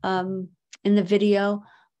in the video,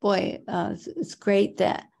 boy, it's great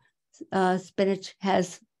that spinach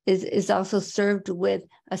is also served with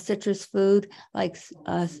a citrus food, like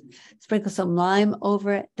sprinkle some lime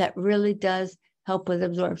over it. That really does help with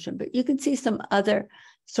absorption. But you can see some other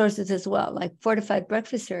sources as well, like fortified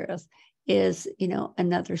breakfast cereals is,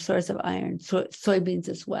 another source of iron, soybeans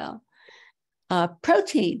as well.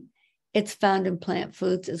 Protein, it's found in plant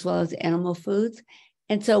foods as well as animal foods.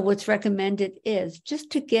 And so what's recommended is just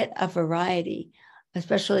to get a variety,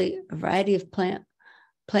 especially a variety of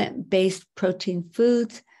plant-based protein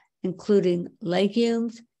foods, including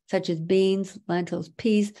legumes such as beans, lentils,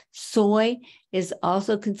 peas. Soy is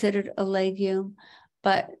also considered a legume,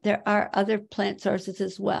 but there are other plant sources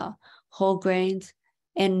as well. Whole grains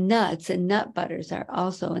and nuts and nut butters are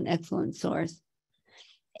also an excellent source.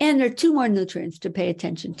 And there are two more nutrients to pay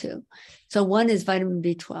attention to. So one is vitamin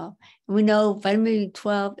B12. And we know vitamin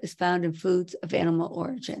B12 is found in foods of animal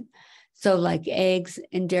origin, so like eggs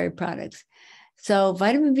and dairy products. So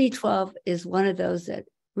vitamin B12 is one of those that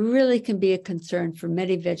really can be a concern for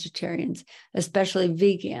many vegetarians, especially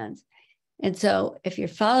vegans. And so if you're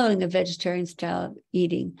following a vegetarian style of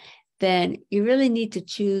eating, then you really need to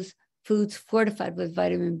choose foods fortified with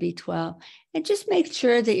vitamin B12, and just make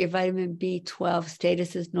sure that your vitamin B12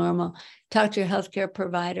 status is normal. Talk to your healthcare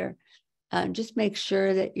provider. Just make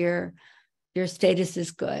sure that you're your status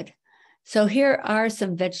is good. So here are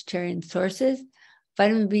some vegetarian sources: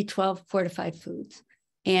 vitamin B12 fortified foods,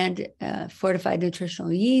 and fortified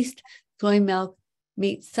nutritional yeast, soy milk,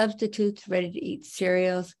 meat substitutes, ready-to-eat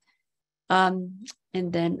cereals, and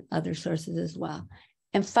then other sources as well.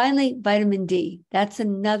 And finally, vitamin D. That's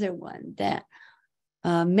another one that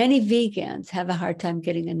many vegans have a hard time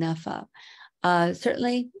getting enough of.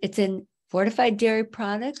 Certainly, it's in fortified dairy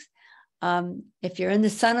products. If you're in the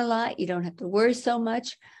sun a lot, you don't have to worry so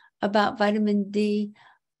much about vitamin D,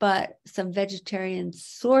 but some vegetarian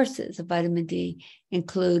sources of vitamin D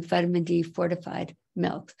include vitamin D fortified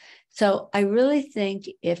milk. So I really think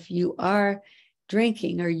if you are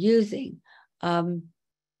drinking or using,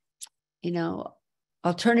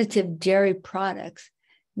 alternative dairy products,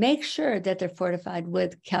 make sure that they're fortified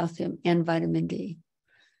with calcium and vitamin D.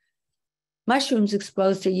 Mushrooms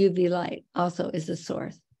exposed to UV light also is a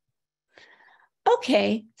source.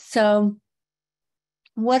 Okay, so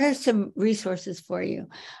what are some resources for you?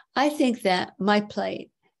 I think that My Plate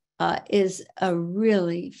is a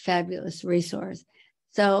really fabulous resource.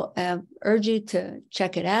 So I urge you to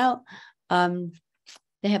check it out.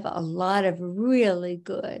 They have a lot of really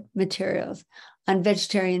good materials on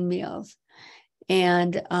vegetarian meals.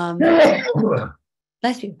 And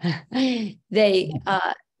bless you.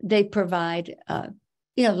 They provide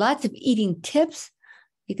lots of eating tips.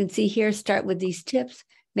 You can see here, start with these tips,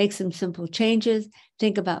 make some simple changes,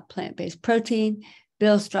 think about plant-based protein,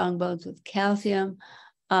 build strong bones with calcium,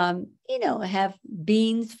 have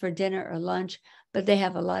beans for dinner or lunch, but they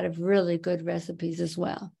have a lot of really good recipes as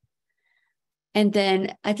well. And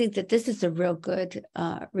then I think that this is a real good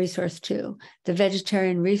resource too, the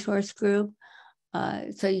Vegetarian Resource Group.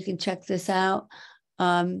 So you can check this out.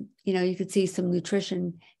 You can see some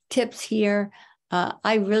nutrition tips here.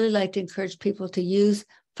 I really like to encourage people to use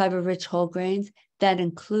fiber-rich whole grains. That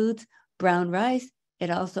includes brown rice. It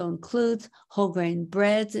also includes whole grain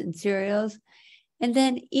breads and cereals. And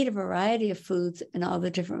then eat a variety of foods in all the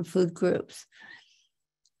different food groups.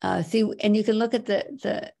 And you can look at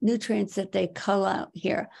the nutrients that they cull out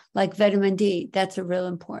here, like vitamin D. That's a real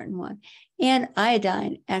important one. And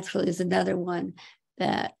iodine actually is another one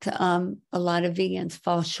that a lot of vegans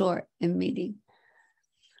fall short in meeting.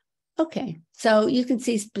 Okay, so you can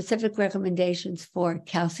see specific recommendations for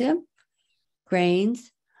calcium,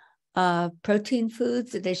 grains, protein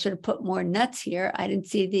foods. They should have put more nuts here. I didn't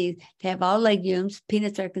see these. They have all legumes.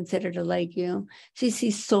 Peanuts are considered a legume. So you see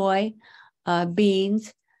soy,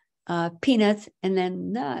 beans, peanuts, and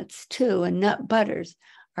then nuts too. And nut butters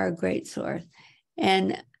are a great source.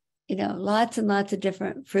 And, lots and lots of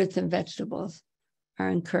different fruits and vegetables are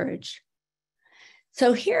encouraged.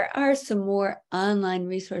 So here are some more online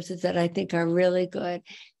resources that I think are really good.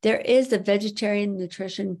 There is the Vegetarian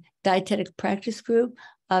Nutrition Dietetic Practice Group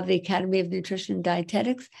of the Academy of Nutrition and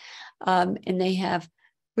Dietetics. And they have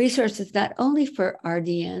resources not only for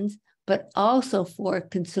RDNs, but also for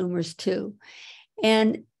consumers too.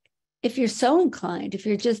 And if you're so inclined, if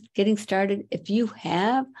you're just getting started, if you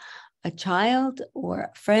have a child or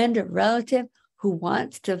a friend or relative who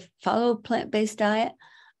wants to follow a plant-based diet,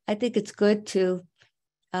 I think it's good to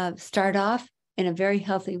start off in a very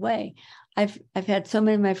healthy way. I've had so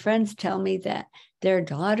many of my friends tell me that their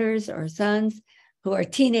daughters or sons who are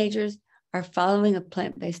teenagers are following a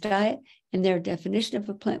plant-based diet, and their definition of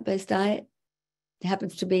a plant-based diet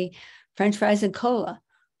happens to be French fries and cola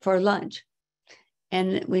for lunch.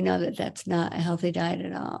 And we know that that's not a healthy diet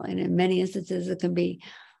at all. And in many instances, it can be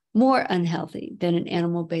more unhealthy than an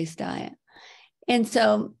animal-based diet. And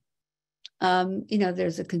so,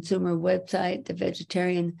 there's a consumer website, the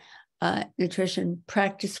Vegetarian Nutrition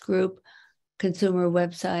Practice Group consumer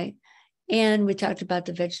website. And we talked about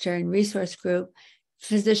the Vegetarian Resource Group.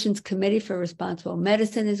 Physicians Committee for Responsible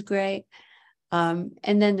Medicine is great. And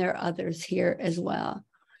then there are others here as well.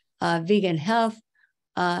 Vegan Health,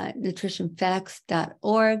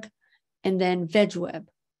 nutritionfacts.org, and then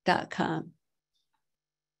vegweb.com.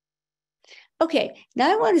 Okay,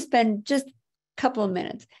 now I want to spend just a couple of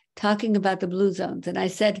minutes talking about the blue zones. And I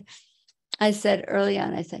said early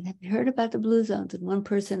on, have you heard about the blue zones? And one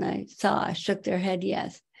person I saw shook their head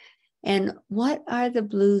yes. And what are the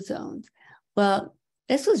blue zones? Well,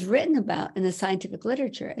 this was written about in the scientific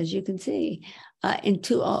literature, as you can see, in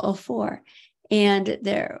 2004. And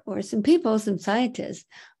there were some scientists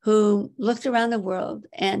who looked around the world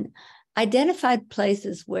and identified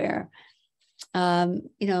places where,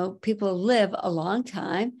 people live a long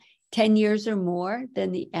time, 10 years or more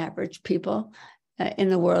than the average people in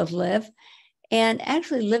the world live. And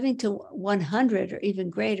actually living to 100 or even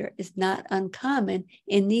greater is not uncommon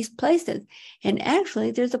in these places. And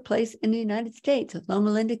actually there's a place in the United States,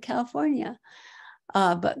 Loma Linda, California,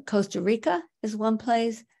 but Costa Rica is one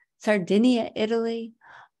place, Sardinia, Italy,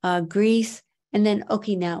 Greece, and then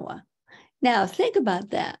Okinawa. Now think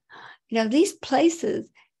about that. These places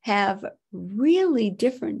have really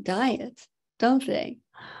different diets, don't they?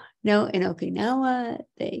 In Okinawa,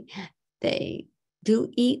 they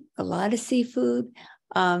do eat a lot of seafood.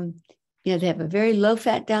 They have a very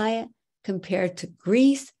low-fat diet compared to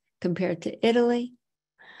Greece, compared to Italy.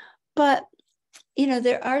 But,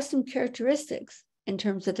 there are some characteristics in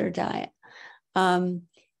terms of their diet.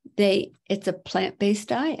 It's a plant-based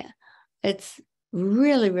diet. It's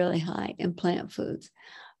really, really high in plant foods.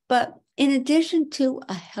 But in addition to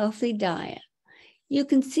a healthy diet, you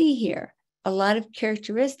can see here a lot of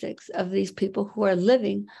characteristics of these people who are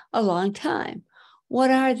living a long time. What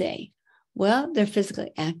are they? Well, they're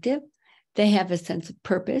physically active. They have a sense of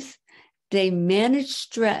purpose. They manage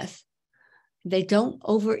stress. They don't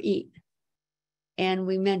overeat. And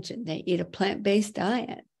we mentioned they eat a plant-based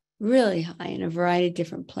diet, really high in a variety of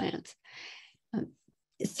different plants.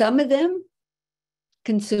 Some of them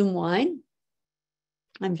consume wine.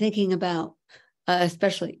 I'm thinking about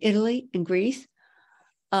especially Italy and Greece.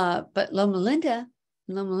 But Loma Linda,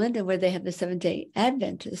 where they have the Seventh-day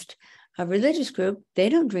Adventist religious group, they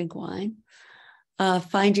don't drink wine.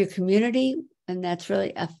 Find your community, and that's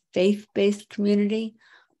really a faith-based community.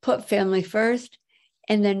 Put family first,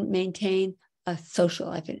 and then maintain a social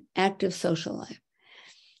life, an active social life.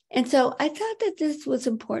 And so I thought that this was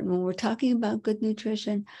important when we're talking about good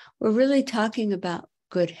nutrition. We're really talking about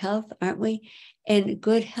good health, aren't we? And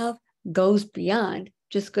good health goes beyond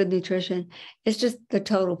just good nutrition. It's just the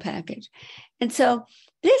total package. And so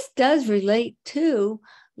this does relate to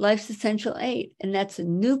Life's Essential 8, and that's a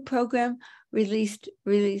new program released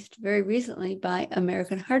very recently by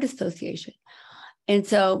American Heart Association. And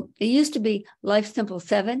so it used to be Life Simple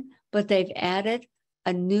 7, but they've added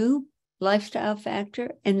a new lifestyle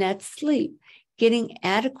factor, and that's sleep. Getting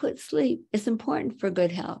adequate sleep is important for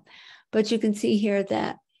good health. But you can see here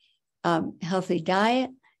that healthy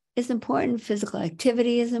diet is important, physical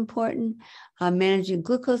activity is important, managing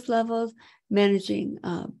glucose levels, managing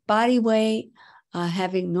body weight,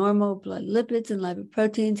 having normal blood lipids and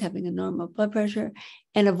lipoproteins, having a normal blood pressure,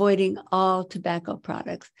 and avoiding all tobacco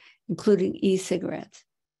products, including e-cigarettes.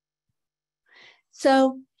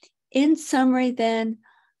 So in summary then,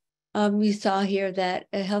 you saw here that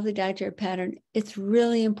a healthy dietary pattern, it's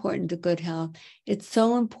really important to good health. It's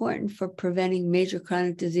so important for preventing major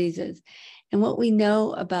chronic diseases. And what we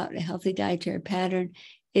know about a healthy dietary pattern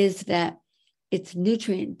is that it's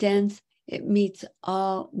nutrient dense, it meets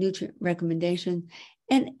all nutrient recommendations,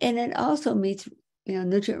 and it also meets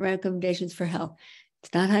nutrient recommendations for health.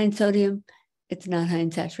 It's not high in sodium, it's not high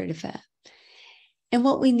in saturated fat. And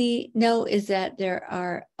what we know is that there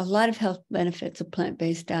are a lot of health benefits of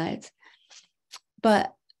plant-based diets,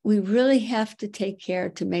 but we really have to take care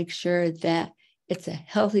to make sure that it's a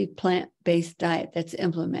healthy plant-based diet that's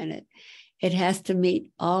implemented. It has to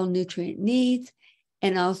meet all nutrient needs,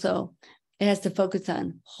 and also it has to focus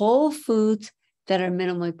on whole foods that are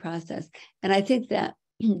minimally processed. And I think that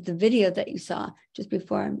the video that you saw just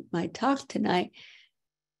before my talk tonight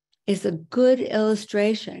is a good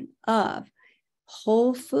illustration of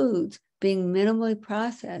whole foods being minimally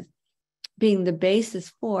processed, being the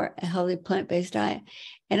basis for a healthy plant-based diet.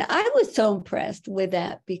 And I was so impressed with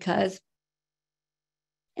that because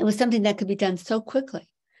it was something that could be done so quickly,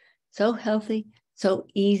 so healthy, so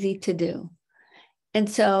easy to do. And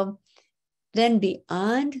so then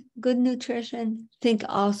beyond good nutrition, think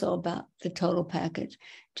also about the total package.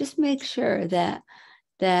 Just make sure that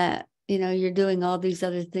you're doing all these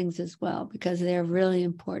other things as well, because they're really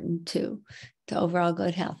important too to overall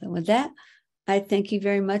good health. And with that, I thank you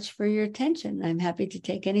very much for your attention. I'm happy to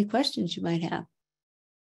take any questions you might have.